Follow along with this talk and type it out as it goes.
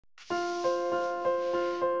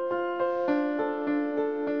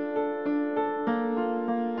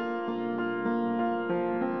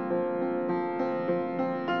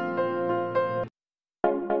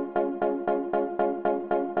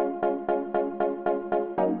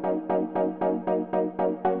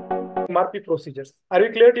MRP procedures. Are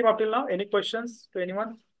you clear, team, up till now? Any questions to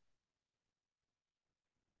anyone?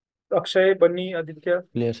 Akshay, Bunny, Aditya?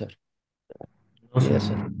 Clear, sir. Yes,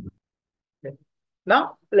 sir. Okay.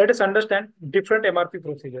 Now, let us understand different MRP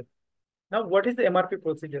procedures. Now, what is the MRP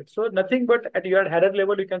procedure? So, nothing but at your header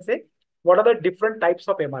level, you can say, what are the different types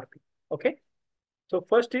of MRP? Okay. So,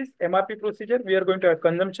 first is MRP procedure. We are going to have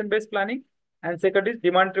consumption-based planning. And second is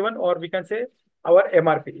demand-driven, or we can say our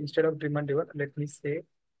MRP. Instead of demand-driven, let me say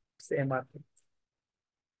it's MRP.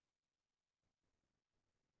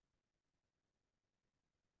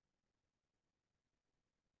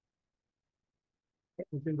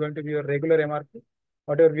 This is going to be your regular MRP.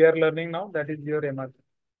 Whatever we are learning now, that is your MRP.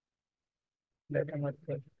 Let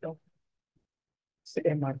MRP. Say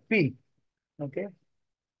MRP. Okay.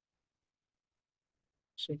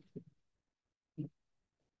 So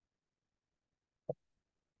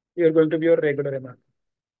you are going to be your regular MRP.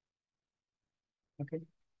 Okay.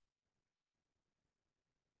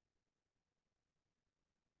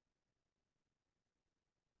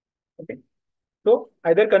 Okay. So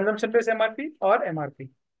either consumption-based MRP or MRP.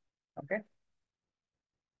 Okay.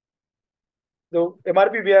 So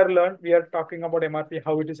MRP we are talking about MRP,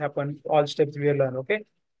 how it is happened, all steps we learn. Okay.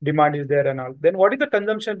 Demand is there and all. Then what is the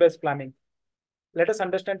consumption-based planning? Let us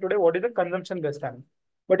understand today what is the consumption-based planning.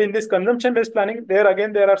 But in this consumption-based planning, there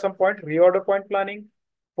are some points: reorder point planning,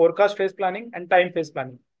 forecast phase planning, and time phase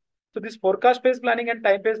planning. So this forecast phase planning and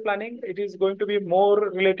time phase planning, it is going to be more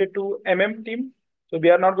related to MM team. So we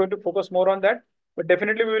are not going to focus more on that, but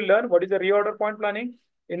definitely we will learn what is the reorder point planning.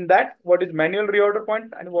 In that, what is manual reorder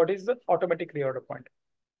point and what is the automatic reorder point.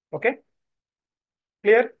 Okay.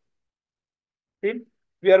 Clear? Team?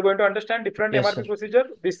 We are going to understand different Yes, MRP sir. procedure.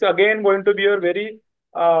 This is again going to be a very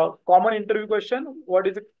common interview question. What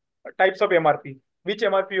is the types of MRP? Which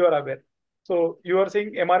MRP you are aware? So you are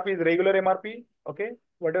saying MRP is regular MRP. Okay.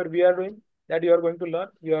 Whatever we are doing, that you are going to learn,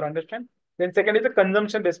 you are understand. Then second is the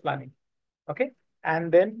consumption-based planning. Okay.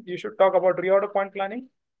 And then you should talk about reorder point planning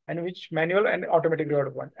and which manual and automatic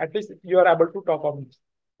reorder point. At least you are able to talk about this.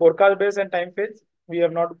 Forecast-based and time phase, we are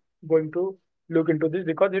not going to look into this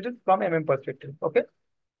because it is from MM perspective. Okay.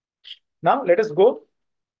 Now let us go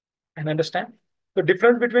and understand the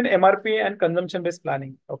difference between MRP and consumption-based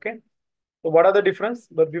planning. Okay. So what are the difference?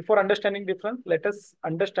 But before understanding difference, let us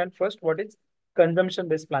understand first what is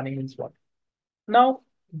consumption-based planning means what. Now,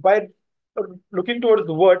 by looking towards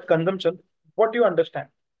the word consumption, what do you understand?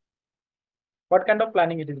 What kind of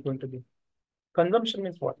planning it is going to be? Consumption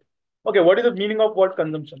means what? Okay, what is the meaning of word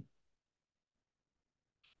consumption?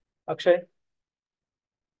 Akshay?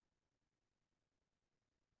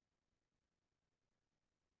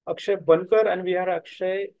 Akshay Bankar and we have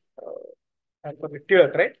Akshay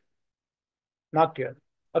Tier, right? Not Tier.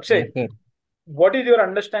 Akshay, Okay. what is your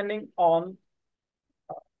understanding on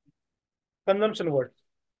consumption word?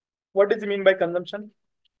 What does it mean by consumption?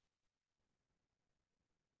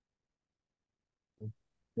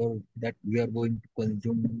 So that we are going to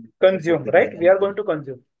consume. Consume, something right? like We are that. going to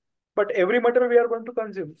consume. But every material we are going to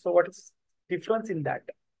consume. So what is difference in that?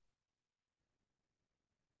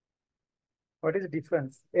 What is the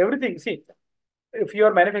difference? Everything. See, if you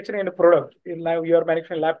are manufacturing a product, now you are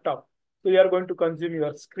manufacturing a laptop, so you are going to consume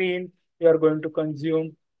your screen, you are going to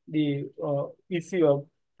consume the PC or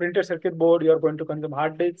printed circuit board, you are going to consume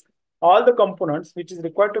hard disks, all the components which is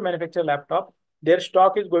required to manufacture a laptop, their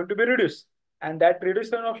stock is going to be reduced. And that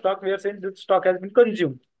reduction of stock, we are saying that stock has been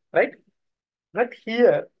consumed, right? But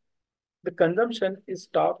here, the consumption is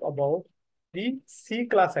talk about the C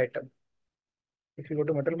class item. If you go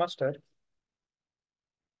to Metal Master,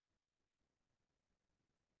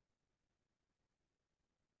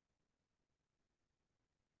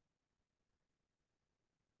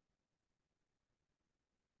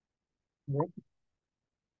 okay.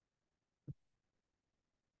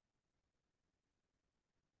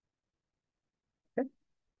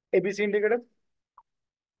 ABC indicator,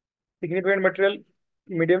 significant material,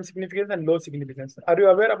 medium significance, and low significance. Are you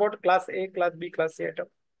aware about class A, class B, class C item?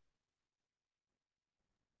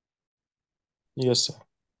 Yes, sir.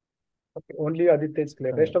 Okay, only Aditya is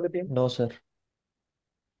clear. Rest of the team? No, sir.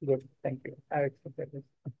 Good, thank you. I accepted this.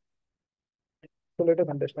 So let us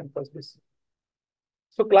understand first this.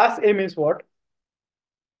 So class A means what?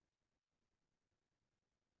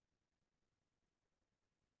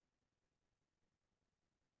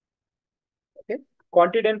 Okay,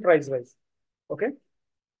 quantity and price wise. Okay.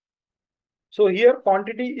 So here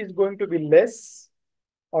quantity is going to be less,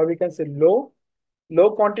 or we can say low.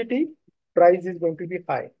 Low quantity, price is going to be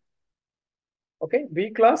high. Okay, B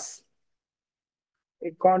class,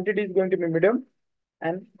 quantity is going to be medium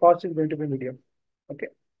and cost is going to be medium. Okay,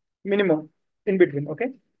 minimum in between. Okay,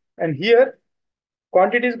 And here,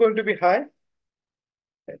 quantity is going to be high,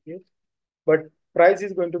 but price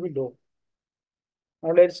is going to be low.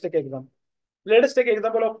 Now let's take example. Let us take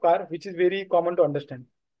example of car, which is very common to understand.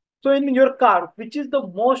 So in your car, which is the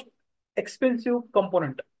most expensive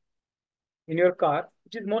component? In your car,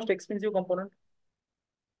 which is most expensive component?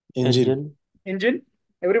 Engine. Engine?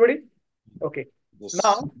 Everybody? Okay. Yes.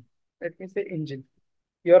 Now, let me say engine.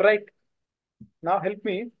 You're right. Now help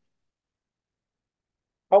me.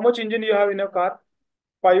 How much engine you have in your car?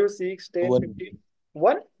 5, 6, 10, One. 15?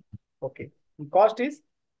 1? Okay. And cost is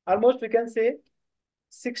almost we can say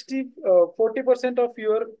 40% of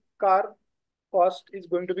your car cost is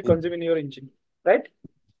going to be consumed in your engine, right?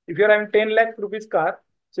 If you're having 10 lakh rupees car,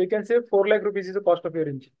 so you can say 4 lakh rupees is the cost of your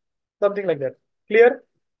engine. Something like that. Clear?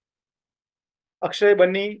 Akshay,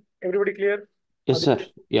 Bunny, everybody clear? Yes, sir.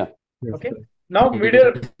 Yeah. Yes, Okay. sir. Now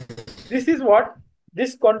middle, this is what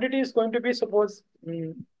this quantity is going to be. Suppose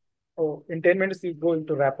in 10 minutes you go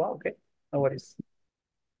into wrap. Okay, no worries.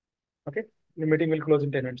 Okay, the meeting will close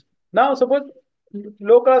in 10 minutes. Now suppose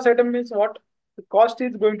low cost item means what? The cost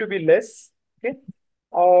is going to be less. Okay,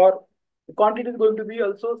 or the quantity is going to be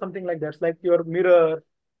also something like that, like your mirror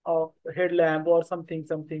or headlamp or something.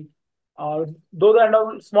 Those are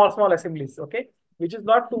now small assemblies. Okay, which is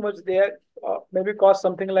not too much. They are, maybe cost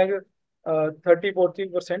something like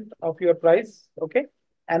 30-40% of your price. Okay,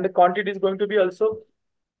 and the quantity is going to be also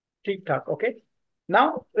tick tock. Okay,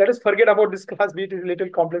 now let us forget about this class B. It is a little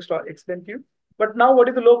complex to explain to you. But now, what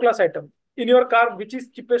is the low class item in your car? Which is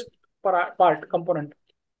cheapest part component?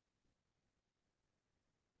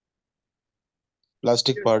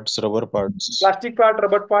 Plastic parts, rubber parts. Plastic part,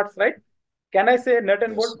 rubber parts, right? Can I say nut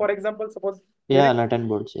and Yes. bolt, for example? Suppose. Yeah, nut and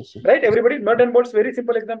bolts. Yes, sir. Right, everybody, nut and bolts, very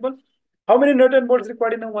simple example. How many nut and bolts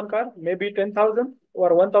required in one car? Maybe 10,000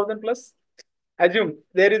 or 1,000 plus. Assume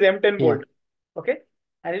there is M10 Yeah. bolt, okay,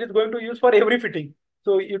 and it is going to use for every fitting.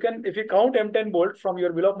 So you can, if you count M10 bolt from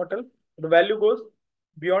your bill of material, the value goes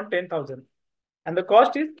beyond 10,000, and the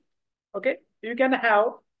cost is, okay, you can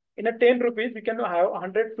have in a 10 rupees, we can have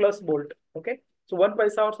 100 plus bolt, okay, so 1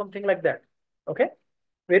 paisa or something like that, okay,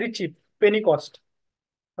 very cheap, penny cost,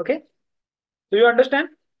 okay. Do you understand?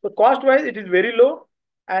 So cost wise, it is very low,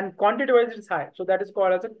 and quantity wise, it is high. So that is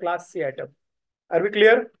called as a class C item. Are we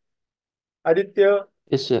clear? Aditya,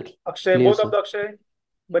 Yes, sir. Akshay, Clear, both sir. of the Akshay,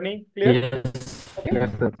 Bunny, clear? Yes. Okay.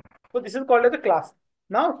 Yes, sir. So this is called as a class.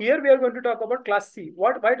 Now here we are going to talk about class C.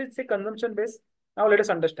 Why did it say consumption based? Now let us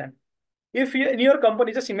understand. If you, in your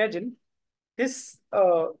company, just imagine this,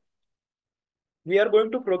 we are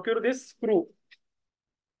going to procure this screw,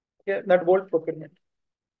 okay, nut bolt procurement.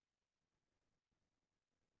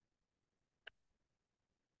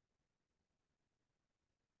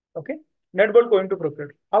 Okay, nut bolt going to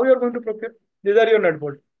procure. How you are going to procure? These are your nut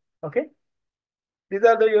bolt. Okay, these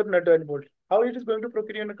are your nut and bolt. How it is going to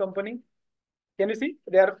procure in a company? Can you see?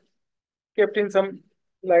 They are kept in some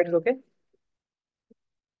slides. Okay.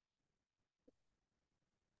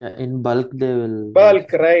 In bulk, they will.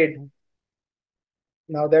 Bulk, right?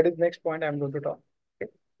 Now that is next point I'm going to talk.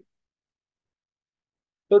 Okay.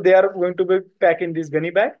 So they are going to be packed in this gunny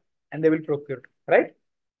bag and they will procure, right?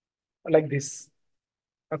 Like this.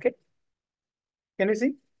 Okay. Can you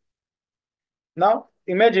see? Now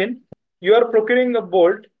imagine you are procuring a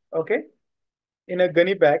bolt, okay, in a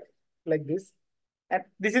gunny bag like this. And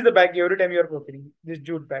this is the bag every time you are procuring this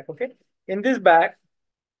jute bag, okay? In this bag,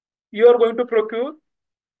 you are going to procure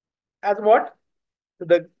as what?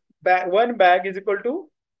 The bag, one bag is equal to,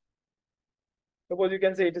 suppose you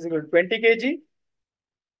can say it is equal to 20 kg,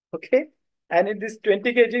 okay? And in this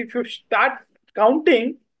 20 kg, if you start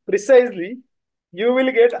counting precisely, you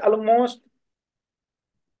will get almost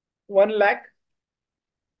 1 lakh,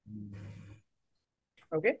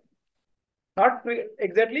 okay? Not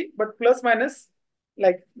exactly, but plus minus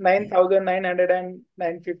like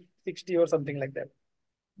 9,960 or something like that.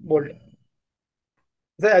 Bolt.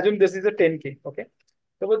 So assume this is a 10K, okay?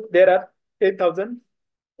 Suppose there are 10,000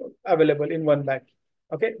 available in one bag,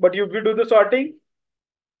 okay? But if you do the sorting,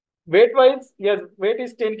 weight wise, yes, weight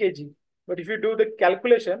is 10 kg. But if you do the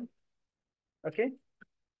calculation, okay,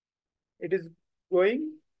 it is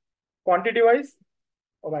going quantity wise,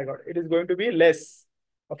 oh my God, it is going to be less,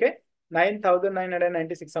 okay?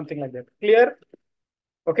 9,996, something like that. Clear?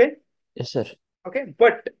 Okay? Yes, sir. Okay,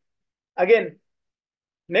 but again,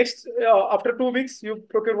 next, after 2 weeks, you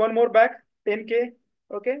procure one more bag, 10K,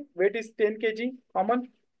 okay? Weight is 10 kg,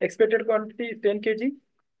 common. Expected quantity is 10 kg,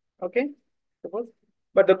 okay? Suppose.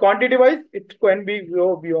 But the quantity wise, it can be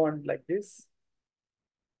go beyond like this.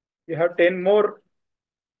 You have 10 more.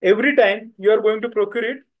 Every time you are going to procure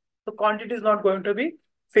it, the quantity is not going to be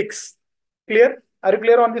fixed. Clear? Are you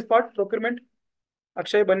clear on this part? Procurement?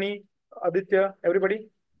 Akshay, Bunny, Aditya, everybody?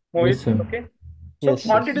 Mohit, Yes, sir. okay? So Yes,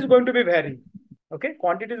 quantity yes. is going to be vary. Okay,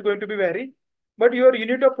 quantity is going to be vary, but your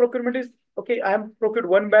unit of procurement is okay. I am procured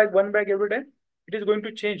one bag every time. It is going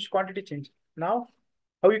to change, quantity change. Now,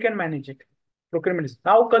 how you can manage it? Procurement is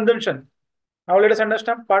now consumption. Now let us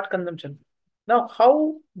understand part consumption. Now,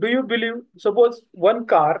 how do you believe? Suppose one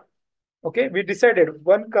car, okay, we decided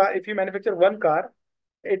one car. If you manufacture one car,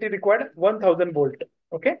 it is required 1000 volt.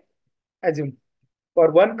 Okay, assume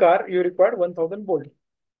for one car you require 1000 volt.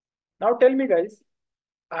 Now tell me, guys,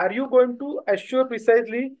 are you going to assure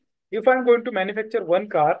precisely if I'm going to manufacture one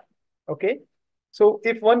car? Okay, so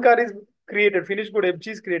if one car is created, finished good FG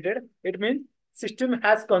is created, it means system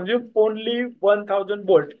has consumed only 1000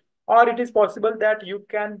 volt, or it is possible that you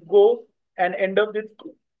can go and end up with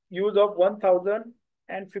use of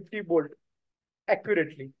 1050 volt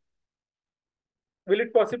accurately. Will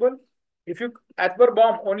it possible? If you, as per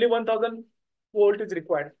BOM, only 1000 volt is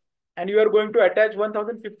required, and you are going to attach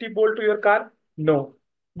 1050 volt to your car? No.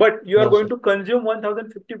 But you are No, going sir. to consume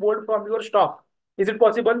 1050 volt from your stock. Is it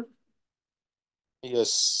possible?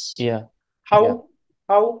 Yes. Yeah. How? Yeah.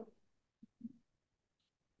 How?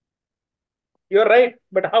 You're right,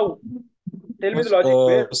 but how? Tell me the Because logic.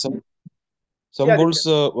 Where? some Yeah, bolts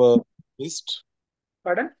Aditya. missed.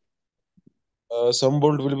 Pardon? Some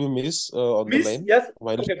bolt will be missed on the Miss? line Yes.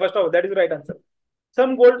 while Okay, first of all, that is the right answer.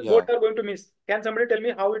 Some bolt yeah. are going to miss. Can somebody tell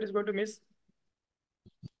me how it is going to miss?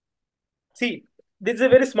 See, this is a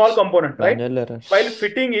very small component, right? Manual errors. While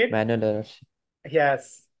fitting it, Manual errors.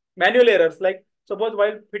 yes, manual errors. Like suppose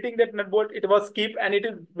while fitting that nut bolt, it was skip and it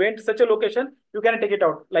is went to such a location, you can take it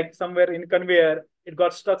out. Like somewhere in conveyor, it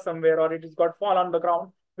got stuck somewhere, or it has got fall on the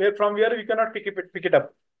ground. Where from where you cannot pick it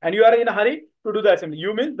up, and you are in a hurry to do the assembly.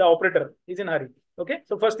 You mean the operator is in a hurry. Okay,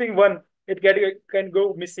 so first thing, one, it can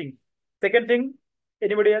go missing. Second thing,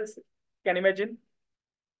 anybody else can imagine?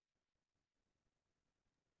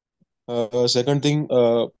 Second thing,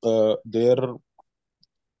 their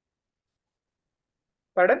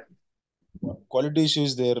Pardon? quality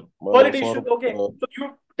issues there Quality issues. for Okay, so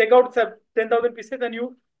you take out 10,000 pieces and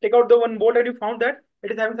you take out the one bolt and you found that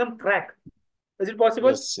it is having some crack. Is it possible?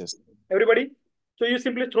 yes. Everybody? So you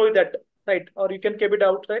simply throw it that side, or you can keep it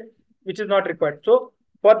outside, which is not required. So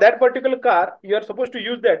for that particular car, you are supposed to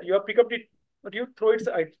use that. You have picked up it, but you throw it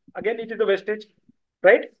side. Again, it is a wastage,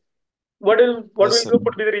 right? What Yes, will sir.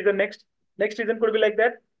 could be the reason next? Next reason could be like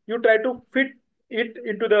that. You try to fit it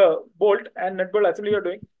into the bolt and nut bolt assembly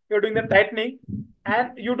you're doing the tightening,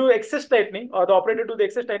 and you do excess tightening, or the operator do the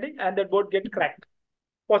excess tightening, and that bolt get cracked.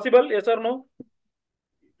 Possible? Yes or no?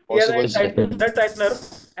 He has a Possible, Yes, sir. nut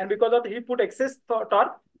tightener, and because of he put excess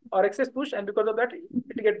torque or excess push, and because of that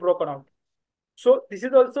it get broken out. So this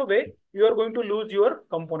is also way you are going to lose your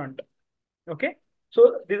component. Okay.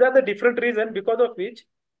 So these are the different reasons because of which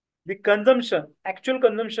the consumption, actual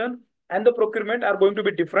consumption and the procurement are going to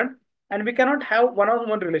be different, and we cannot have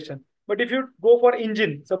one-on-one relation. But if you go for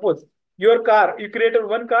engine, suppose your car, you created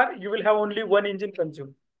one car, you will have only one engine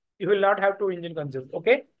consumed. You will not have two engine consumed.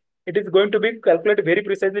 Okay. It is going to be calculated very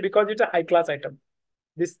precisely because it's a high class item.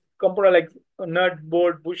 This component like nut,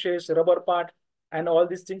 bolt, bushes, rubber part, and all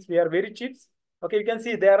these things, we are very cheap. Okay, you can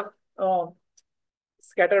see they are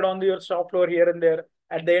scattered on your shop floor here and there.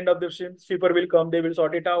 At the end of the shift, sweeper will come, they will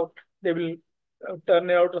sort it out, they will turn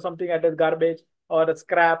it out or something at a garbage or a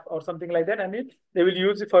scrap or something like that, and they will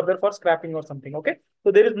use it further for scrapping or something. Okay,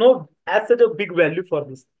 so there is no as such a big value for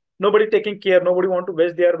this. Nobody taking care, nobody want to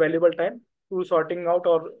waste their valuable time to sorting out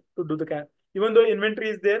or to do the can. Even though inventory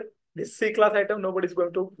is there, this C class item, nobody is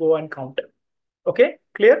going to go and count. Okay,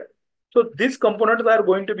 clear? So these components are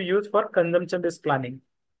going to be used for consumption based planning.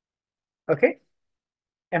 Okay,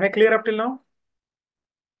 am I clear up till now?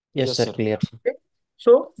 Yes, Yes, sir. sir. Clear. Okay.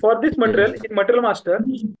 So for this material in Material Master,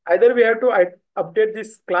 either we have to update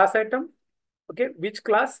this class item, okay, which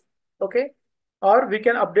class, okay, or we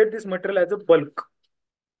can update this material as a bulk.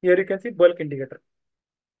 Here you can see bulk indicator.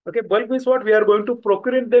 Okay, bulk means what? We are going to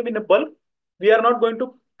procure them in a bulk. We are not going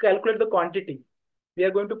to calculate the quantity. We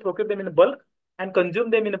are going to procure them in a bulk and consume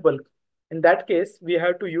them in a bulk. In that case, we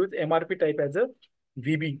have to use MRP type as a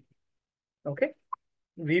VB. Okay,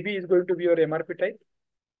 VB is going to be your MRP type.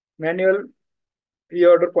 Manual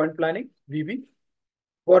reorder point planning, VB,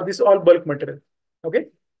 for this all bulk material. Okay.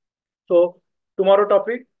 So tomorrow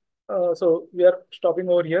topic. So we are stopping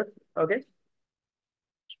over here. Okay.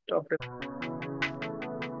 Stop it.